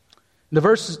 In the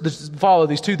verses that follow,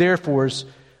 these two therefores,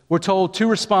 we're told two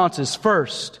responses.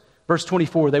 First, verse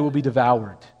 24, they will be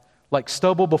devoured like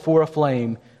stubble before a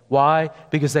flame. Why?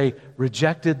 Because they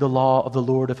rejected the law of the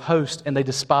Lord of hosts and they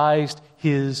despised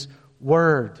His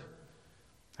word.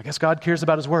 I guess God cares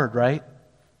about His word, right?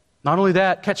 Not only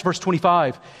that, catch verse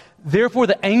 25. Therefore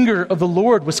the anger of the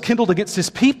Lord was kindled against His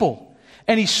people,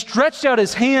 and He stretched out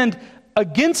His hand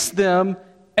against them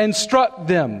and struck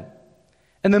them.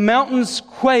 And the mountains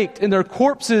quaked, and their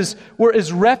corpses were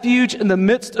as refuge in the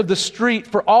midst of the street,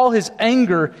 for all His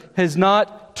anger has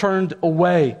not turned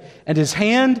away, and His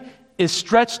hand is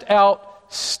stretched out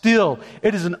still.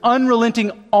 It is an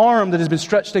unrelenting arm that has been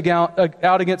stretched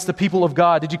out against the people of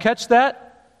God. Did you catch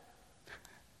that?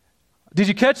 Did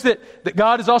you catch that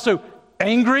God is also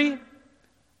angry?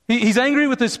 He's angry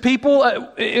with His people.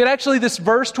 This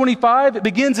verse 25, it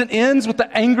begins and ends with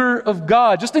the anger of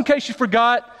God. Just in case you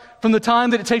forgot from the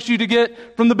time that it takes you to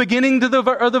get from the beginning of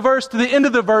the verse to the end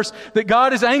of the verse that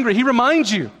God is angry. He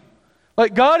reminds you.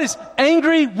 Like, God is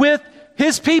angry with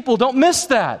His people. Don't miss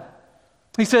that.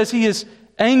 He says He is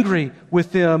angry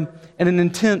with them in an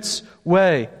intense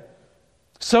way.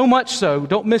 So much so,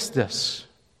 don't miss this.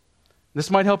 This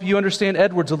might help you understand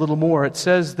Edwards a little more. It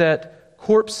says that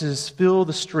corpses fill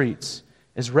the streets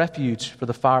as refuge for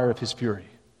the fire of His fury.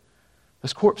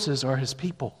 Those corpses are His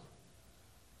people.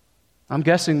 I'm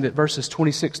guessing that verses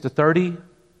 26 to 30,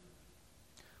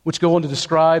 which go on to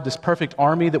describe this perfect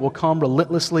army that will come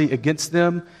relentlessly against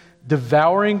them,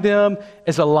 devouring them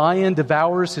as a lion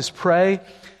devours his prey,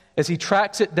 as he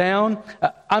tracks it down.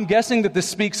 I'm guessing that this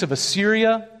speaks of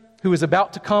Assyria, who is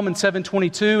about to come in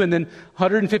 722, and then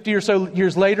 150 or so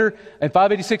years later, in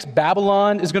 586,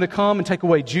 Babylon is going to come and take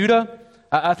away Judah.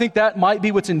 I think that might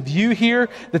be what's in view here,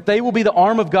 that they will be the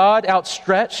arm of God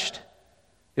outstretched.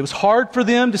 It was hard for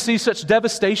them to see such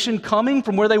devastation coming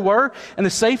from where they were and the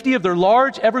safety of their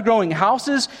large, ever-growing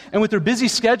houses and with their busy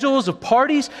schedules of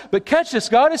parties. But catch this,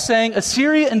 God is saying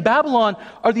Assyria and Babylon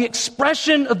are the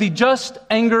expression of the just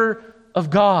anger of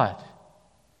God.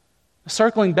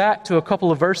 Circling back to a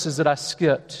couple of verses that I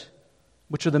skipped,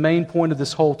 which are the main point of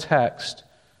this whole text,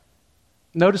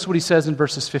 notice what he says in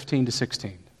verses 15 to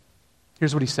 16.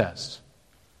 Here's what he says.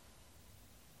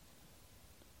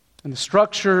 In the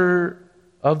structure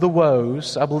of the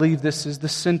woes, I believe this is the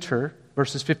center,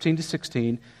 verses 15 to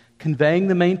 16, conveying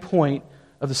the main point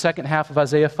of the second half of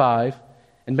Isaiah 5,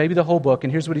 and maybe the whole book,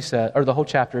 and here's what he said, or the whole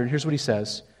chapter, and here's what he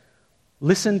says.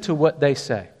 Listen to what they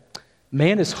say.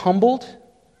 Man is humbled,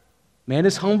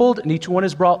 and each one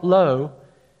is brought low,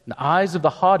 and the eyes of the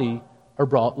haughty are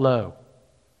brought low.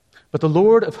 But the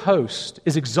Lord of hosts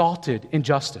is exalted in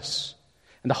justice,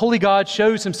 and the holy God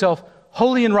shows himself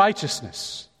holy in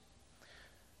righteousness.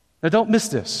 Now don't miss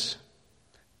this.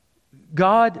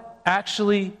 God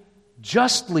actually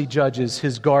justly judges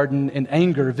his garden in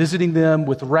anger, visiting them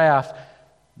with wrath,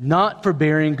 not for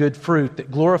bearing good fruit that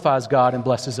glorifies God and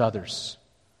blesses others.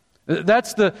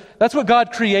 That's what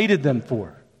God created them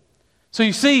for. So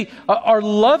you see, our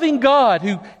loving God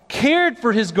who cared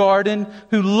for his garden,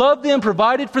 who loved them,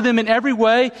 provided for them in every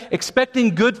way,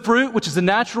 expecting good fruit, which is the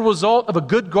natural result of a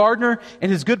good gardener and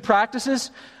his good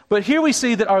practices. But here we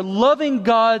see that our loving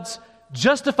God's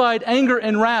justified anger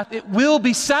and wrath, it will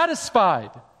be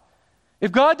satisfied.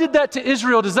 If God did that to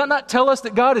Israel, does that not tell us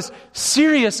that God is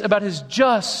serious about his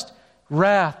just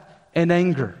wrath and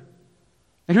anger?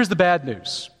 And here's the bad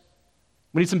news.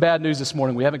 We need some bad news this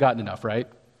morning. We haven't gotten enough, right?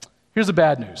 Here's the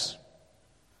bad news.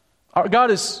 Our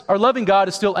loving God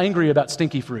is still angry about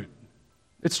stinky fruit.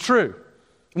 It's true.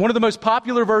 One of the most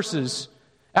popular verses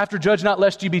after judge not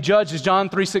lest you be judged is John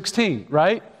 3:16,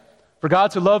 right? For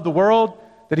God so loved the world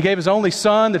that he gave his only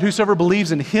Son, that whosoever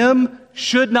believes in him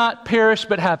should not perish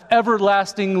but have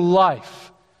everlasting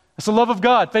life. That's the love of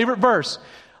God. Favorite verse.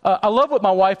 I love what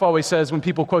my wife always says when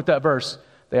people quote that verse.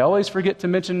 They always forget to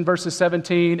mention verses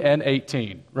 17 and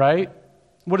 18, right?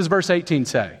 What does verse 18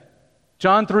 say?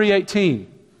 John 3:18.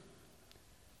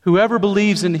 Whoever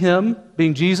believes in him,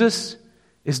 being Jesus,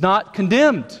 is not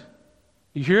condemned.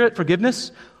 You hear it?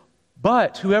 Forgiveness.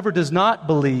 But whoever does not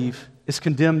believe is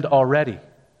condemned already,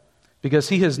 because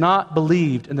he has not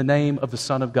believed in the name of the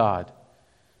Son of God.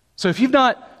 So if you've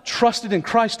not trusted in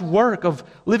Christ's work of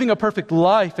living a perfect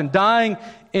life and dying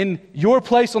in your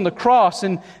place on the cross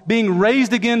and being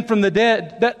raised again from the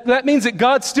dead, that means that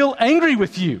God's still angry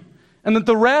with you, and that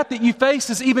the wrath that you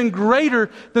face is even greater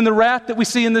than the wrath that we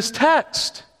see in this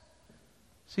text.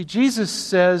 See, Jesus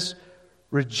says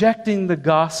rejecting the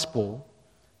gospel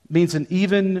means an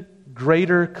even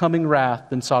greater coming wrath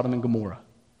than Sodom and Gomorrah.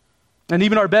 And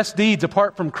even our best deeds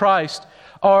apart from Christ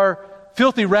are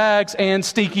filthy rags and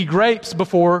stinky grapes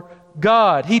before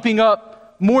God, heaping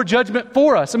up more judgment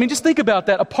for us. I mean, just think about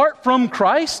that. Apart from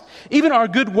Christ, even our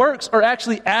good works are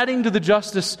actually adding to the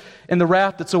justice and the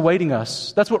wrath that's awaiting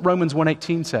us. That's what Romans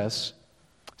 1:18 says.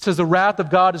 It says, the wrath of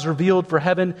God is revealed for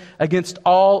heaven against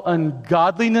all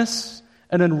ungodliness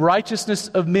and unrighteousness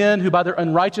of men who by their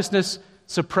unrighteousness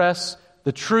suppress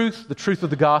the truth of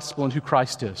the gospel and who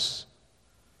Christ is.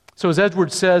 So as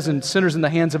Edwards says in Sinners in the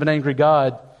Hands of an Angry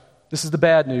God, this is the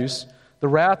bad news. The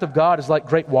wrath of God is like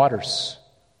great waters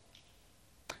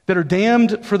that are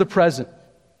dammed for the present.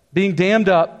 Being dammed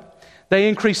up, they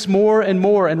increase more and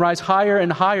more and rise higher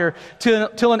and higher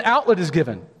till an outlet is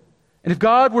given. And if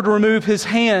God were to remove his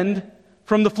hand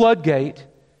from the floodgate,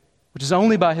 which is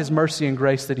only by his mercy and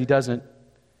grace that he doesn't,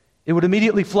 it would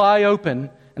immediately fly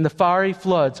open, and the fiery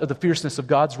floods of the fierceness of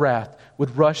God's wrath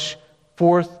would rush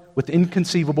forth with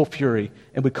inconceivable fury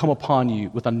and would come upon you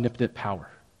with omnipotent power.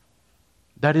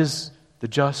 That is the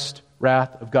just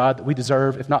wrath of God that we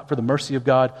deserve. If not for the mercy of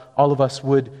God, all of us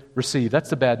would receive. That's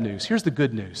the bad news. Here's the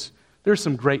good news. There's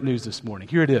some great news this morning.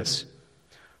 Here it is.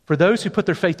 For those who put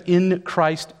their faith in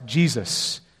Christ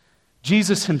Jesus,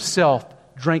 Jesus himself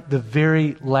drank the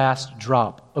very last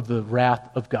drop of the wrath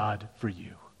of God for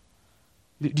you.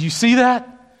 Do you see that?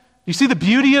 Do you see the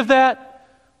beauty of that?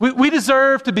 We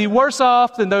deserve to be worse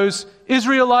off than those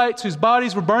Israelites whose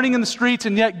bodies were burning in the streets,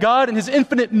 and yet God in his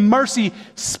infinite mercy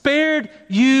spared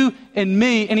you and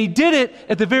me, and he did it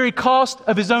at the very cost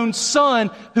of his own Son,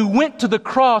 who went to the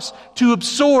cross to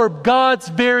absorb God's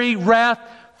very wrath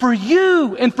for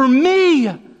you and for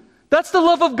me. That's the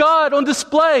love of God on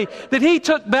display, that he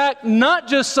took back not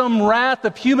just some wrath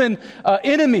of human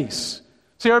enemies.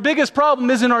 See, our biggest problem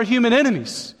isn't our human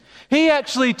enemies. He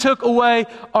actually took away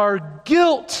our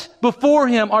guilt before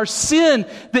him, our sin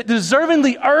that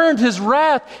deservingly earned his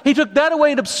wrath. He took that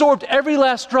away and absorbed every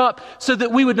last drop so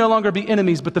that we would no longer be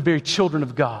enemies, but the very children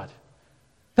of God.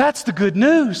 That's the good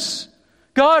news.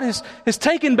 God has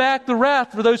taken back the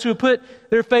wrath for those who have put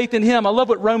their faith in him. I love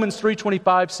what Romans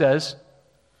 3:25 says.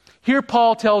 Here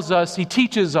Paul tells us, he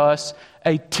teaches us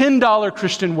a $10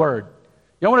 Christian word.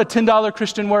 Y'all want a $10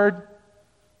 Christian word?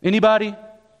 Anybody?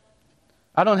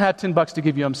 I don't have $10 to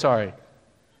give you, I'm sorry.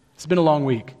 It's been a long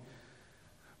week.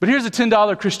 But here's a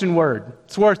 $10 Christian word.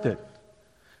 It's worth it.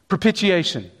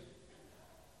 Propitiation.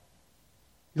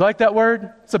 You like that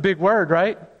word? It's a big word,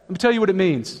 right? Let me tell you what it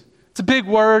means. It's a big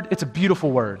word. It's a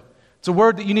beautiful word. It's a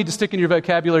word that you need to stick in your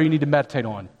vocabulary, you need to meditate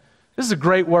on. This is a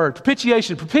great word,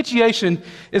 propitiation. Propitiation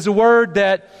is a word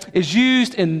that is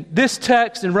used in this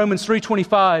text in Romans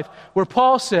 3:25, where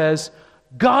Paul says,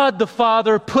 God the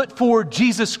Father put forward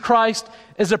Jesus Christ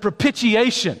as a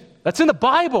propitiation. That's in the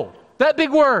Bible, that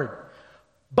big word.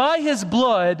 By his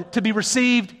blood to be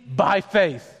received by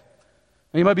faith.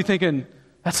 Now you might be thinking,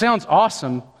 that sounds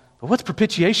awesome, but what's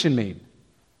propitiation mean?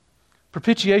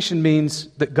 Propitiation means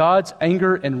that God's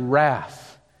anger and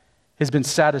wrath has been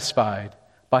satisfied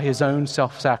by his own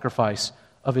self-sacrifice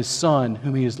of his Son,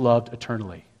 whom he has loved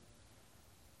eternally.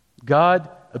 God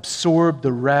absorbed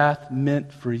the wrath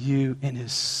meant for you in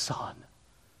his Son.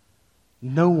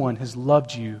 No one has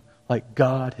loved you like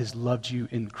God has loved you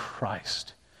in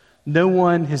Christ. No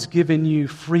one has given you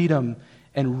freedom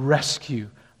and rescue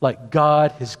like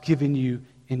God has given you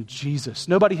in Jesus.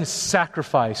 Nobody has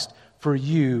sacrificed for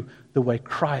you the way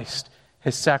Christ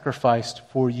has sacrificed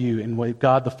for you and the way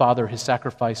God the Father has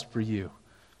sacrificed for you.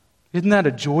 Isn't that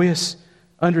a joyous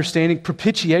understanding?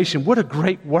 Propitiation, what a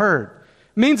great word.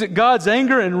 It means that God's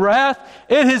anger and wrath,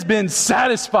 it has been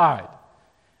satisfied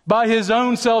by his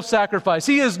own self-sacrifice.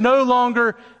 He is no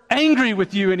longer angry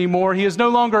with you anymore. He is no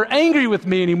longer angry with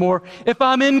me anymore if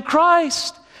I'm in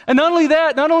Christ. And not only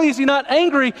that, not only is he not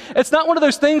angry, it's not one of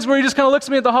those things where he just kind of looks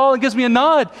at me at the hall and gives me a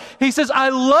nod. He says, I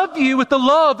love you with the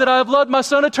love that I have loved my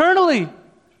Son eternally.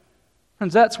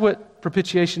 Friends, that's what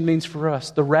propitiation means for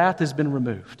us. The wrath has been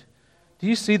removed. Do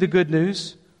you see the good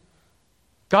news?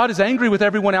 God is angry with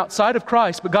everyone outside of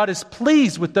Christ, but God is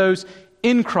pleased with those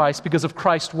in Christ because of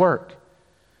Christ's work.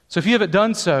 So if you haven't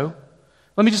done so,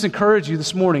 let me just encourage you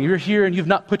this morning. You're here and you've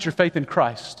not put your faith in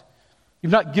Christ.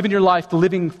 You've not given your life to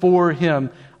living for him.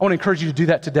 I want to encourage you to do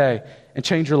that today and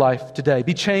change your life today.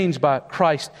 Be changed by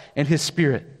Christ and his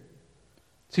Spirit.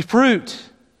 See, fruit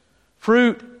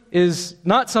is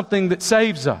not something that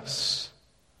saves us.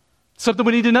 It's something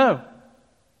we need to know.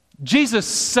 Jesus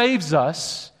saves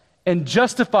us and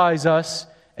justifies us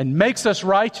and makes us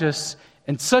righteous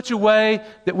in such a way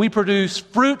that we produce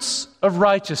fruits of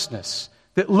righteousness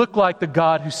that look like the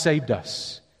God who saved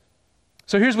us.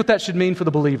 So here's what that should mean for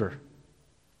the believer.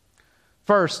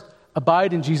 First,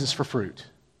 abide in Jesus for fruit.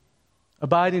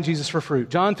 Abide in Jesus for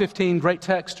fruit. John 15, great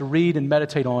text to read and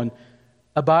meditate on.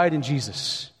 Abide in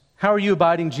Jesus. How are you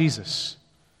abiding Jesus?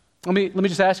 Let me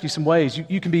just ask you some ways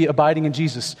you can be abiding in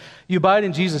Jesus. You abide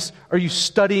in Jesus. Are you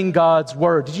studying God's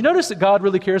Word? Did you notice that God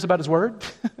really cares about His Word?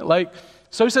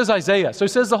 So says Isaiah. So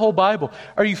says the whole Bible.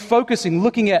 Are you focusing,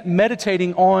 looking at,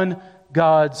 meditating on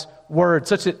God's Word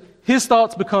such that His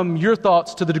thoughts become your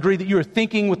thoughts to the degree that you are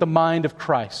thinking with the mind of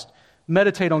Christ?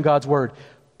 Meditate on God's Word.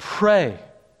 Pray.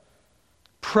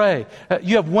 Pray.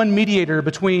 You have one mediator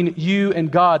between you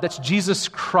and God. That's Jesus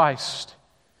Christ.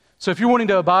 So if you're wanting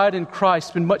to abide in Christ,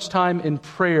 spend much time in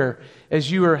prayer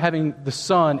as you are having the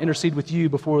Son intercede with you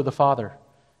before the Father,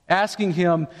 asking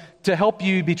Him to help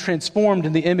you be transformed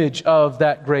in the image of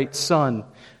that great Son.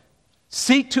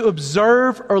 Seek to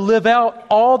observe or live out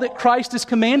all that Christ has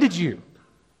commanded you.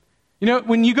 You know,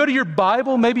 when you go to your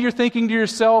Bible, maybe you're thinking to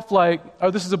yourself like, oh,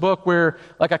 this is a book where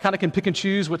I kind of can pick and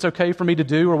choose what's okay for me to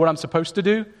do or what I'm supposed to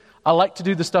do. I like to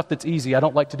do the stuff that's easy. I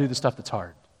don't like to do the stuff that's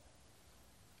hard.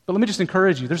 But let me just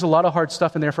encourage you. There's a lot of hard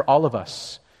stuff in there for all of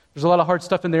us. There's a lot of hard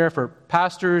stuff in there for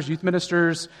pastors, youth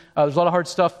ministers. There's a lot of hard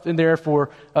stuff in there for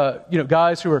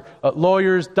guys who are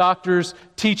lawyers, doctors,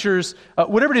 teachers,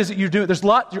 whatever it is that you're doing. There's a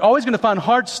lot. You're always going to find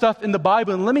hard stuff in the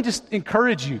Bible. And let me just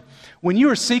encourage you. When you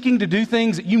are seeking to do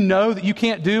things that you know that you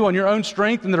can't do on your own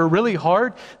strength and that are really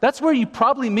hard, that's where you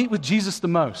probably meet with Jesus the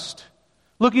most.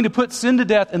 Looking to put sin to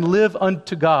death and live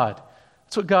unto God.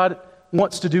 That's what God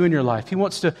wants to do in your life. He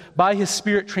wants to, by His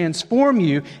Spirit, transform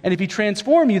you. And if He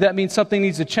transforms you, that means something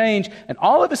needs to change. And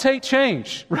all of us hate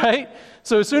change, right?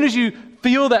 So as soon as you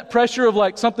feel that pressure of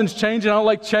like something's changing, I don't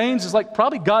like change, it's like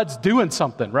probably God's doing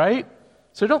something, right?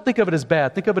 So don't think of it as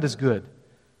bad. Think of it as good.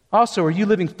 Also, are you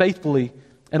living faithfully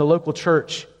in a local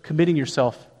church, committing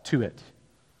yourself to it?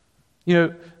 You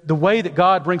know, the way that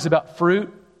God brings about fruit,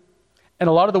 and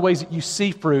a lot of the ways that you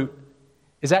see fruit,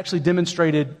 is actually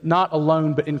demonstrated not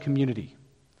alone but in community.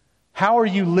 How are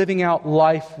you living out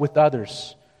life with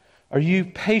others? Are you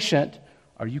patient?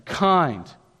 Are you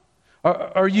kind?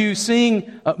 Are you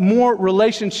seeing more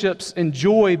relationships and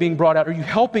joy being brought out? Are you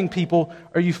helping people?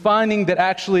 Are you finding that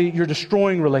actually you're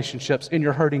destroying relationships and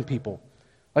you're hurting people?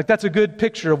 Like that's a good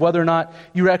picture of whether or not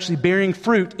you're actually bearing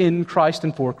fruit in Christ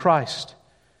and for Christ.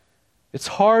 It's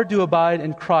hard to abide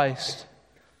in Christ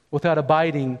without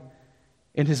abiding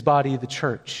in His body, the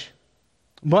church.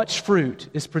 Much fruit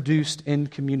is produced in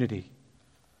community.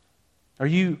 Are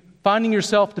you finding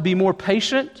yourself to be more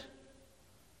patient?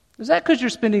 Is that because you're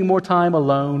spending more time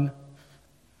alone?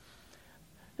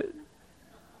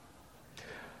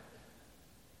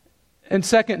 And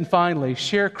second and finally,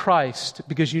 share Christ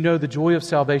because you know the joy of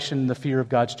salvation and the fear of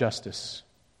God's justice.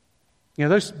 You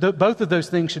know, both of those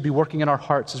things should be working in our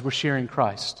hearts as we're sharing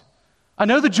Christ. I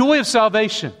know the joy of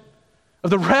salvation, of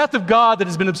the wrath of God that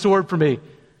has been absorbed for me.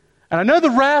 And I know the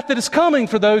wrath that is coming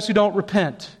for those who don't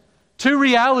repent. Two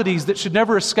realities that should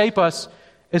never escape us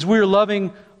as we are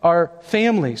loving our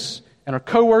families and our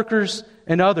coworkers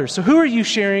and others. So who are you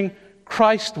sharing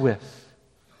Christ with?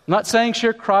 I'm not saying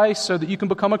share Christ so that you can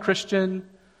become a Christian. I'm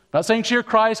not saying share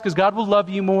Christ because God will love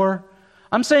you more.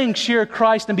 I'm saying share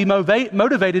Christ and be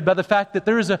motivated by the fact that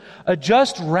there is a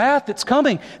just wrath that's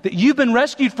coming, that you've been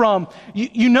rescued from.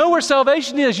 You know where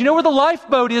salvation is. You know where the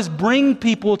lifeboat is. Bring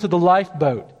people to the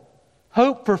lifeboat.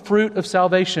 Hope for fruit of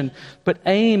salvation, but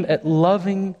aim at a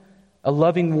loving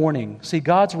warning. See,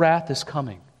 God's wrath is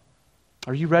coming.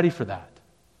 Are you ready for that?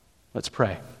 Let's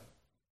pray.